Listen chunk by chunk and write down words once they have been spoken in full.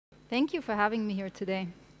Thank you for having me here today.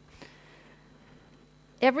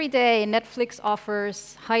 Every day, Netflix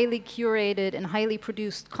offers highly curated and highly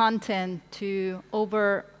produced content to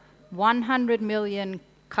over 100 million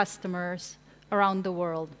customers around the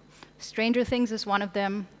world. Stranger Things is one of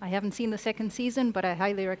them. I haven't seen the second season, but I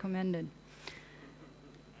highly recommend it.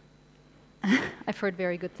 I've heard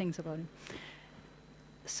very good things about it.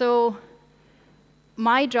 So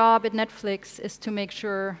my job at Netflix is to make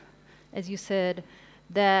sure, as you said,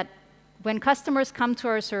 that when customers come to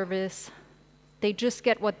our service, they just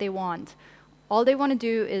get what they want. All they want to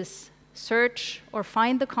do is search or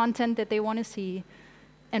find the content that they want to see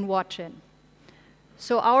and watch it.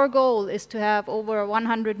 So our goal is to have over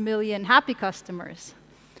 100 million happy customers.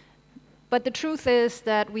 But the truth is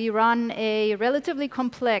that we run a relatively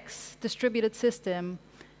complex distributed system,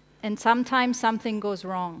 and sometimes something goes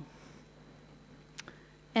wrong.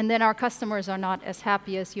 And then our customers are not as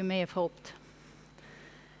happy as you may have hoped.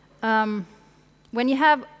 When you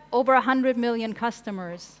have over 100 million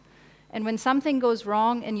customers, and when something goes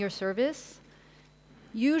wrong in your service,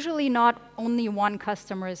 usually not only one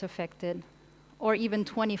customer is affected, or even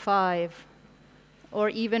 25, or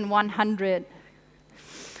even 100.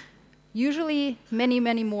 Usually, many,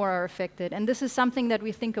 many more are affected, and this is something that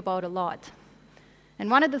we think about a lot.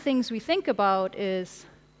 And one of the things we think about is,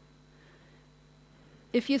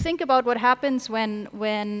 if you think about what happens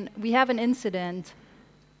when we have an incident,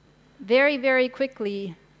 very, very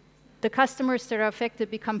quickly, the customers that are affected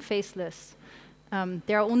become faceless.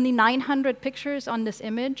 There are only 900 pictures on this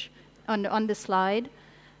image, on this slide.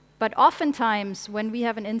 But oftentimes, when we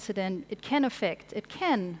have an incident, it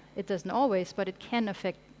doesn't always, but it can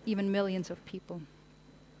affect even millions of people.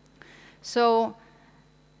 So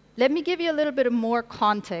let me give you a little bit more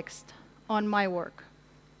context on my work.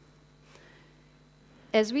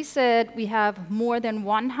 As we said, we have more than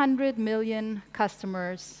 100 million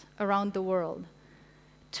customers around the world.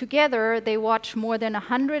 Together, they watch more than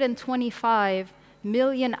 125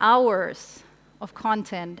 million hours of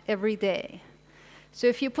content every day. So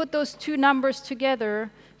if you put those two numbers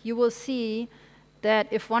together, you will see that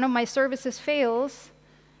if one of my services fails,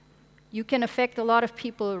 you can affect a lot of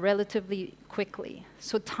people relatively quickly.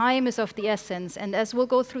 So time is of the essence. And as we'll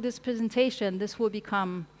go through this presentation, this will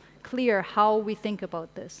become clear how we think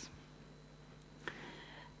about this.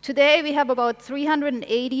 Today, we have about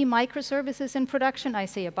 380 microservices in production. I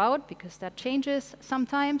say about because that changes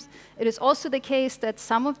sometimes. It is also the case that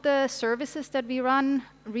some of the services that we run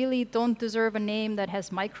really don't deserve a name that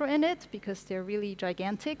has micro in it because they're really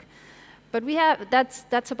gigantic. But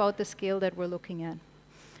that's about the scale that we're looking at.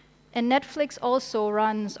 And Netflix also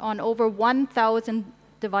runs on over 1,000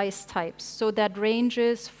 device types. So that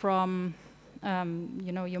ranges from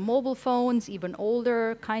your mobile phones, even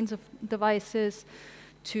older kinds of devices,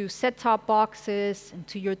 to set-top boxes, and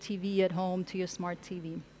to your TV at home, to your smart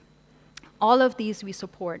TV. All of these we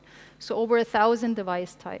support. So over 1,000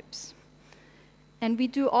 device types. And we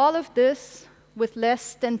do all of this with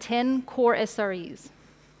less than 10 core SREs.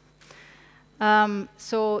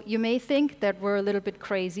 So you may think that we're a little bit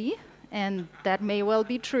crazy, and that may well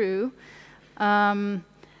be true.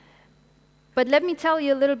 But let me tell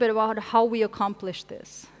you a little bit about how we accomplish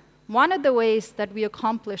this. One of the ways that we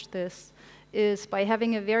accomplish this is by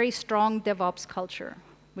having a very strong DevOps culture,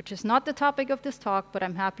 which is not the topic of this talk, but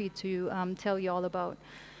I'm happy to tell you all about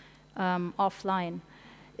offline.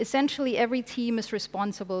 Essentially, every team is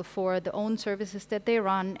responsible for their own services that they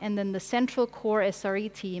run, and then the central core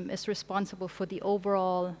SRE team is responsible for the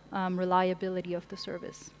overall reliability of the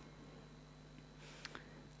service.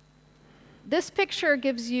 This picture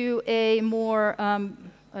gives you a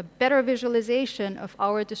better visualization of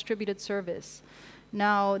our distributed service.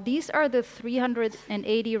 Now, these are the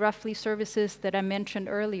 380 roughly services that I mentioned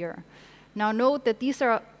earlier. Now, note that these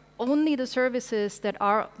are only the services that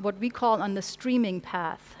are what we call on the streaming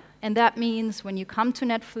path. And that means when you come to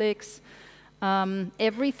Netflix,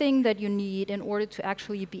 everything that you need in order to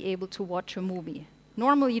actually be able to watch a movie.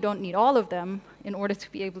 Normally, you don't need all of them in order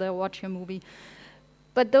to be able to watch a movie.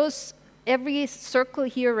 But every circle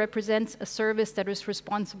here represents a service that is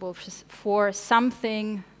responsible for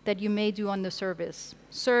something that you may do on the service.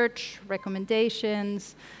 Search,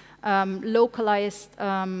 recommendations, localized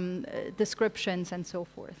descriptions, and so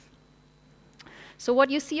forth. So what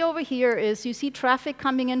you see over here is you see traffic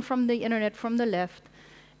coming in from the internet from the left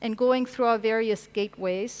and going through our various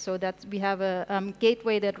gateways, so that we have a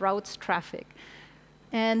gateway that routes traffic.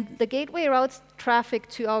 And the gateway routes traffic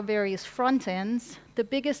to our various front ends, the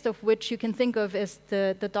biggest of which you can think of as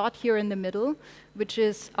the dot here in the middle, which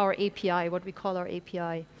is our API, what we call our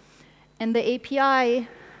API. And the API,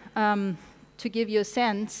 to give you a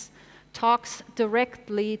sense, talks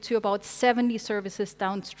directly to about 70 services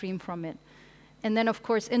downstream from it. And then, of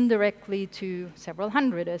course, indirectly to several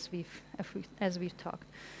hundred, as we've talked.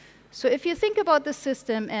 So if you think about the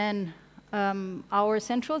system and our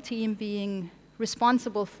central team being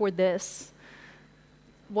responsible for this,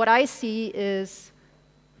 what I see is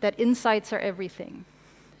that insights are everything.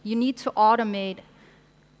 You need to automate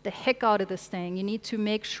the heck out of this thing. You need to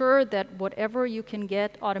make sure that whatever you can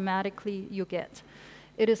get, automatically you get.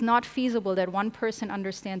 It is not feasible that one person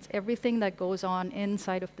understands everything that goes on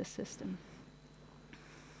inside of the system.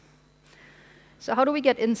 So how do we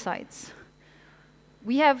get insights?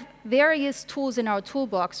 We have various tools in our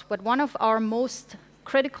toolbox, but one of our most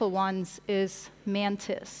critical ones is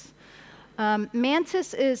Mantis.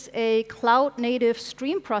 Mantis is a cloud-native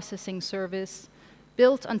stream processing service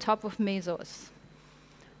built on top of Mesos.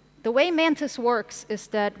 The way Mantis works is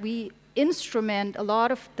that we instrument a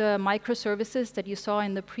lot of the microservices that you saw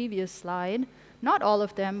in the previous slide, not all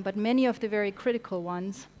of them, but many of the very critical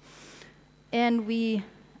ones, and we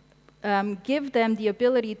give them the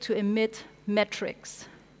ability to emit metrics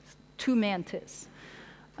to Mantis.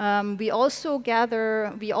 We also have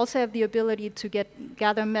the ability to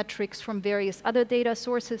gather metrics from various other data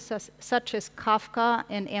sources, such as Kafka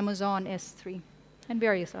and Amazon S3, and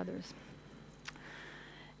various others.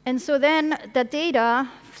 And so then the data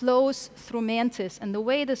flows through Mantis. And the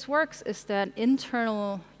way this works is that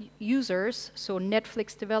internal users, so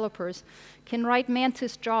Netflix developers, can write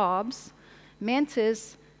Mantis jobs.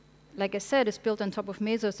 Mantis, like I said, is built on top of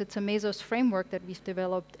Mesos. It's a Mesos framework that we've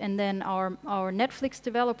developed. And then our Netflix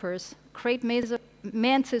developers create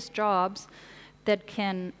Mantis jobs that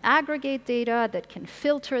can aggregate data, that can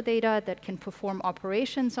filter data, that can perform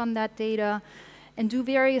operations on that data, and do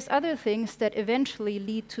various other things that eventually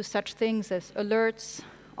lead to such things as alerts,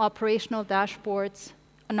 operational dashboards,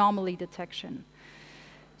 anomaly detection.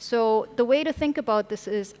 So the way to think about this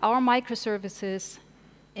is our microservices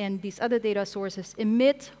and these other data sources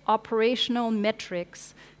emit operational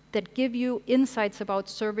metrics that give you insights about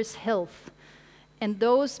service health. And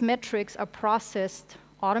those metrics are processed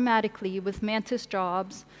automatically with Mantis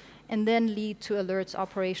jobs and then lead to alerts,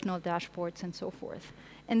 operational dashboards, and so forth.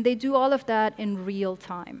 And they do all of that in real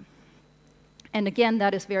time. And again,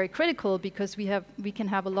 that is very critical because we can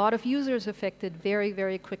have a lot of users affected very,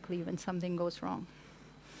 very quickly when something goes wrong.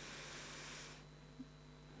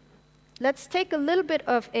 Let's take a little bit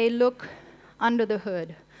of a look under the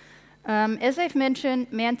hood. As I've mentioned,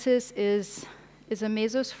 Mantis is a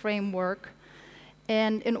Mesos framework.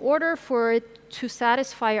 And in order for it to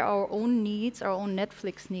satisfy our own needs, our own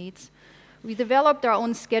Netflix needs, we developed our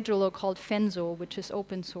own scheduler called Fenzo, which is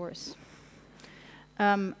open source.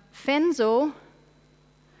 Fenzo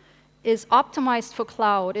is optimized for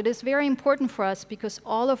cloud. It is very important for us because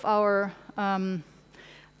all of our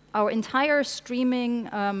entire streaming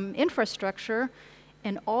infrastructure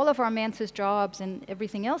and all of our Mantis jobs and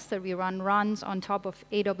everything else that we run runs on top of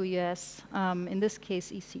AWS, in this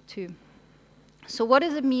case EC2. So what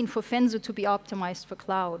does it mean for Fenzo to be optimized for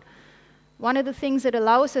cloud? One of the things it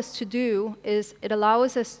allows us to do is it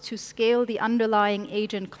allows us to scale the underlying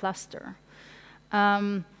agent cluster.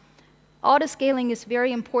 Autoscaling is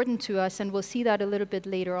very important to us, and we'll see that a little bit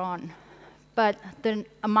later on. But the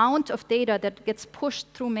amount of data that gets pushed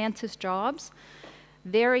through Mantis jobs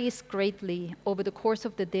varies greatly over the course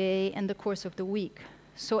of the day and the course of the week.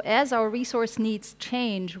 So as our resource needs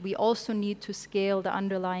change, we also need to scale the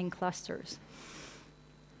underlying clusters.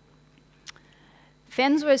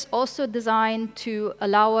 Fenzo is also designed to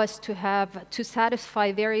allow us to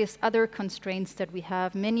satisfy various other constraints that we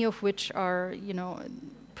have, many of which are,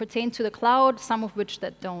 pertain to the cloud, some of which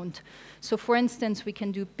that don't. So for instance, we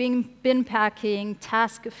can do bin packing,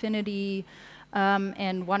 task affinity,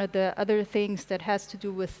 and one of the other things that has to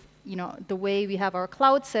do with the way we have our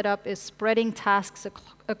cloud set up is spreading tasks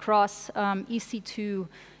across EC2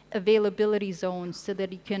 availability zones so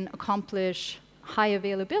that you can accomplish high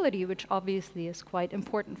availability, which obviously is quite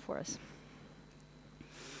important for us.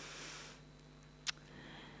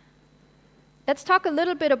 Let's talk a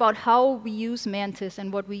little bit about how we use Mantis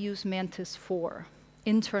and what we use Mantis for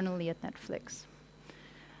internally at Netflix.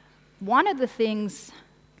 One of the things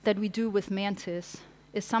that we do with Mantis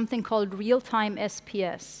is something called real-time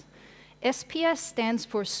SPS. SPS stands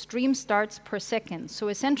for stream starts per second. So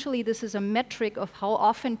essentially, this is a metric of how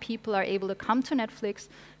often people are able to come to Netflix,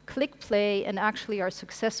 click play, and actually are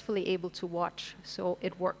successfully able to watch. So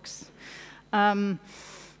it works.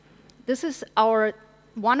 This is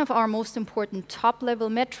one of our most important top-level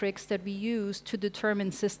metrics that we use to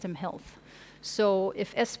determine system health. So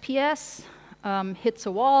if SPS hits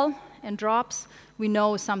a wall and drops, we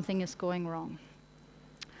know something is going wrong.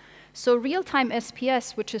 So real-time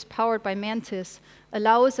SPS, which is powered by Mantis,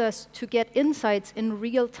 allows us to get insights in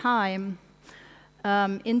real time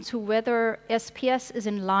into whether SPS is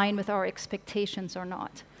in line with our expectations or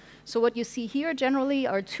not. So what you see here generally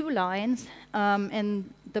are two lines,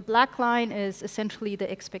 and the black line is essentially the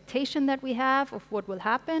expectation that we have of what will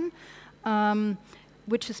happen,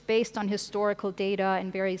 which is based on historical data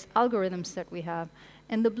and various algorithms that we have.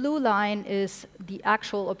 And the blue line is the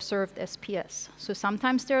actual observed SPS. So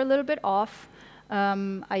sometimes they're a little bit off.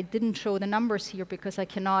 I didn't show the numbers here because I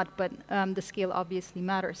cannot, but the scale obviously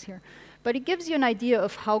matters here. But it gives you an idea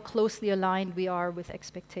of how closely aligned we are with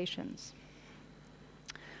expectations.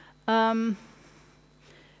 Real-time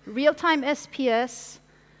SPS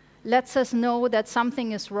lets us know that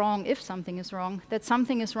something is wrong, if something is wrong, that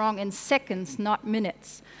something is wrong in seconds, not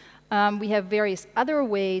minutes. We have various other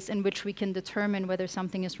ways in which we can determine whether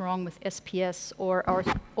something is wrong with SPS or our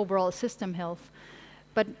overall system health.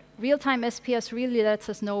 But real-time SPS really lets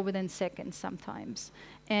us know within seconds sometimes.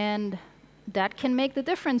 And that can make the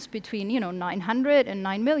difference between 900 and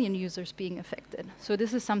 9 million users being affected. So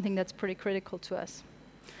this is something that's pretty critical to us.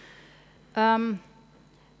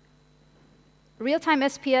 Real-time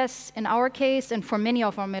SPS, in our case, and for many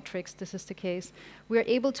of our metrics, this is the case, we're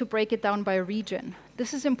able to break it down by region.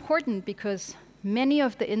 This is important because many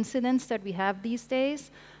of the incidents that we have these days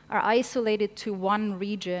are isolated to one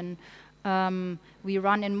region. We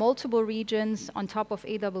run in multiple regions on top of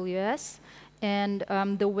AWS, and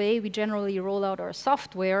the way we generally roll out our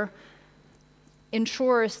software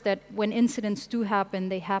ensures that when incidents do happen,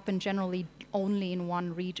 they happen generally only in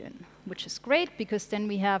one region, which is great because then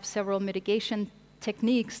we have several mitigation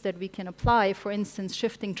techniques that we can apply, for instance,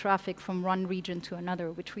 shifting traffic from one region to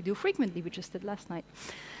another, which we do frequently. We just did last night.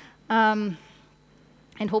 And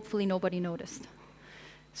hopefully nobody noticed.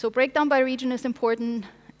 So breakdown by region is important,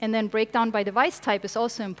 and then breakdown by device type is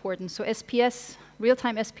also important. So SPS,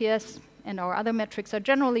 real-time SPS, and our other metrics are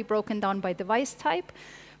generally broken down by device type,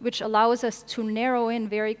 which allows us to narrow in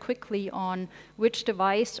very quickly on which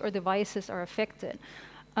device or devices are affected.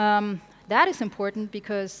 That is important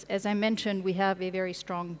because, as I mentioned, we have a very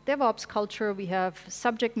strong DevOps culture. We have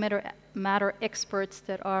subject matter experts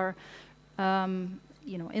that are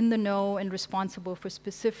in the know and responsible for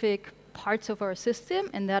specific parts of our system,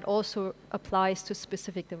 and that also applies to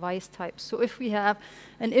specific device types. So if we have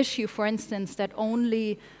an issue, for instance, that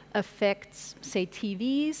only affects, say,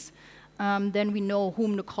 TVs, then we know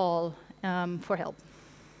whom to call for help.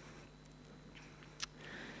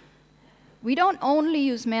 We don't only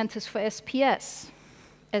use Mantis for SPS,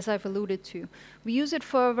 as I've alluded to. We use it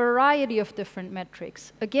for a variety of different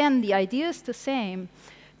metrics. Again, the idea is the same.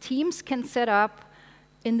 Teams can set up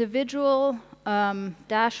individual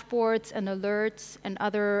dashboards and alerts and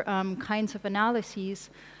other kinds of analyses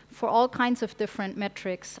for all kinds of different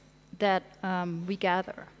metrics that we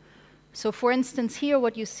gather. So for instance, here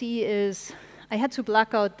what you see is, I had to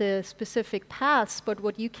black out the specific paths, but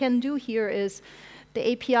what you can do here is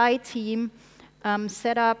the API team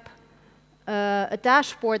set up a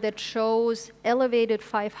dashboard that shows elevated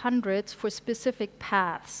 500s for specific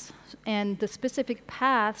paths. And the specific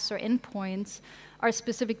paths or endpoints are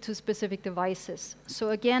specific to specific devices.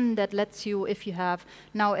 So again, that lets you, if you have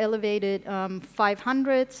now elevated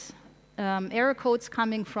 500s, error codes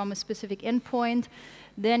coming from a specific endpoint,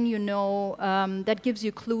 then you know that gives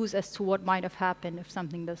you clues as to what might have happened if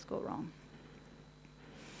something does go wrong.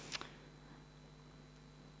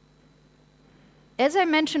 As I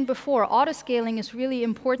mentioned before, autoscaling is really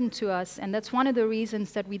important to us, and that's one of the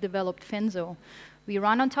reasons that we developed Finzo. We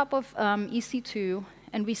run on top of EC2,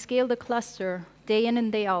 and we scale the cluster day in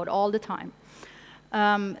and day out, all the time.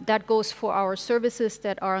 That goes for our services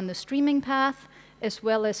that are on the streaming path, as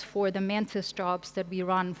well as for the Mantis jobs that we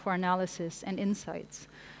run for analysis and insights.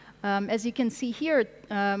 As you can see here,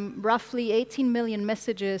 roughly 18 million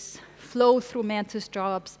messages flow through Mantis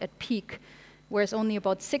jobs at peak, whereas only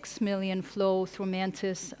about 6 million flow through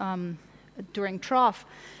Mantis during trough.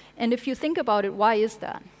 And if you think about it, why is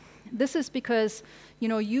that? This is because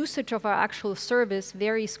usage of our actual service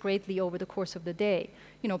varies greatly over the course of the day.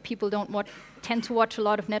 People don't tend to watch a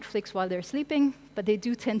lot of Netflix while they're sleeping, but they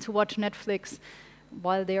do tend to watch Netflix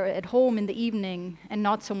while they're at home in the evening, and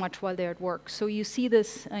not so much while they're at work. So you see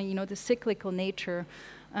this, the cyclical nature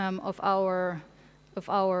of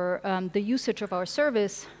the usage of our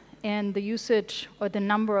service, and the usage or the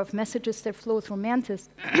number of messages that flow through Mantis,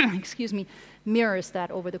 excuse me, mirrors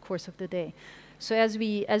that over the course of the day. So as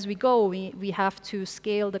we go, we have to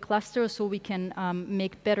scale the cluster so we can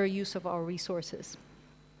make better use of our resources.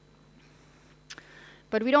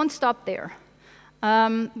 But we don't stop there.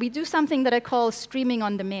 We do something that I call streaming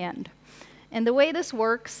on demand. And the way this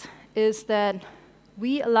works is that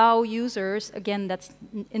we allow users, again, that's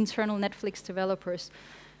internal Netflix developers,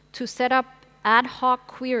 to set up ad hoc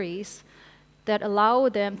queries that allow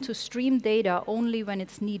them to stream data only when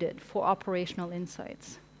it's needed for operational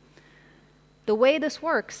insights. The way this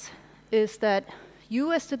works is that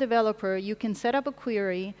you, as the developer, you can set up a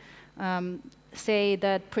query, say,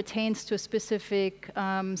 that pertains to a specific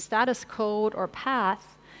status code or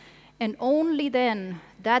path, and only then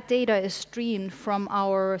that data is streamed from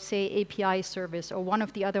our, say, API service or one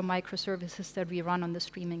of the other microservices that we run on the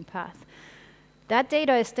streaming path. That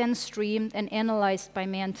data is then streamed and analyzed by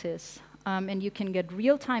Mantis, and you can get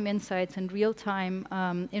real-time insights and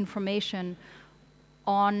real-time information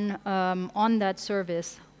on that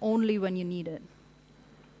service only when you need it.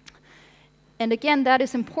 And again, that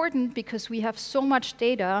is important because we have so much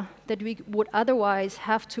data that we would otherwise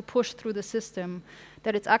have to push through the system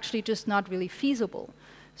that it's actually just not really feasible.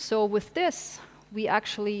 So with this, we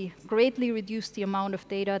actually greatly reduce the amount of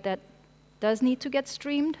data that does need to get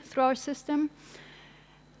streamed through our system,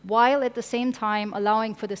 while at the same time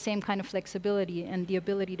allowing for the same kind of flexibility and the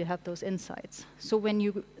ability to have those insights. So when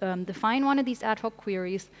you define one of these ad hoc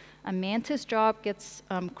queries, a Mantis job gets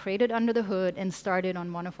created under the hood and started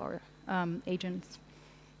on one of our agents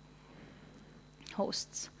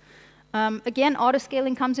hosts. Again,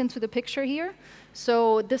 autoscaling comes into the picture here.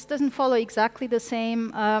 So this doesn't follow exactly the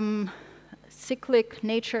same cyclic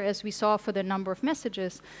nature as we saw for the number of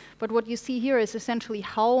messages. But what you see here is essentially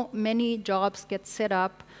how many jobs get set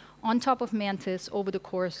up on top of Mantis over the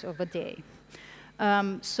course of a day.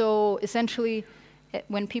 So essentially,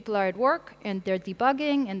 when people are at work and they're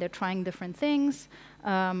debugging and they're trying different things,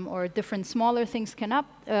 or different smaller things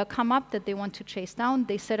come up that they want to chase down,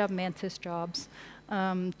 they set up Mantis jobs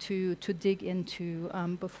to dig into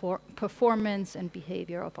performance and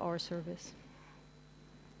behavior of our service.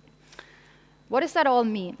 What does that all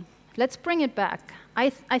mean? Let's bring it back. I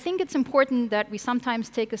think it's important that we sometimes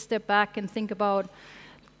take a step back and think about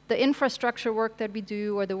the infrastructure work that we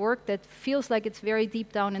do, or the work that feels like it's very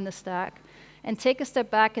deep down in the stack, and take a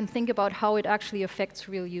step back and think about how it actually affects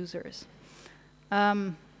real users.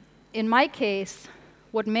 In my case,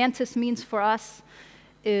 what Mantis means for us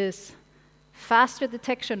is faster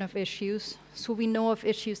detection of issues, so we know of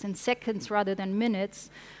issues in seconds rather than minutes,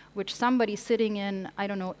 which somebody sitting in, I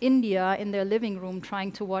don't know, India in their living room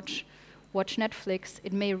trying to watch Netflix,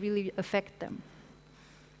 it may really affect them.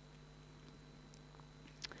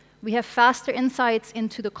 We have faster insights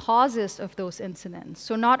into the causes of those incidents.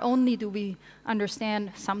 So not only do we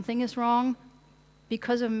understand something is wrong,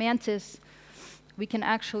 because of Mantis, we can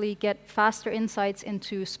actually get faster insights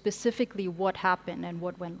into specifically what happened and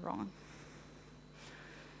what went wrong.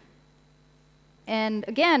 And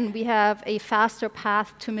again, we have a faster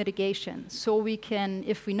path to mitigation. So we can,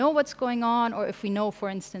 if we know what's going on, or if we know, for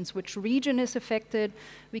instance, which region is affected,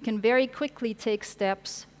 we can very quickly take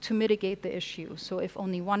steps to mitigate the issue. So if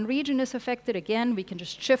only one region is affected, again, we can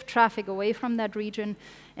just shift traffic away from that region,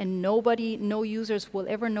 and no users will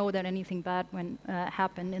ever know that anything bad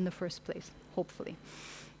happened in the first place, hopefully.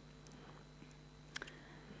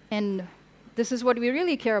 And this is what we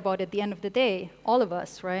really care about at the end of the day, all of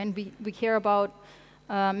us, right? And we care about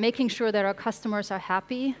making sure that our customers are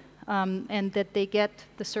happy and that they get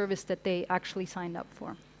the service that they actually signed up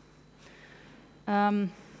for.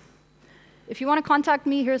 If you want to contact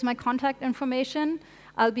me, here's my contact information.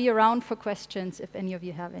 I'll be around for questions if any of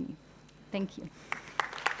you have any. Thank you.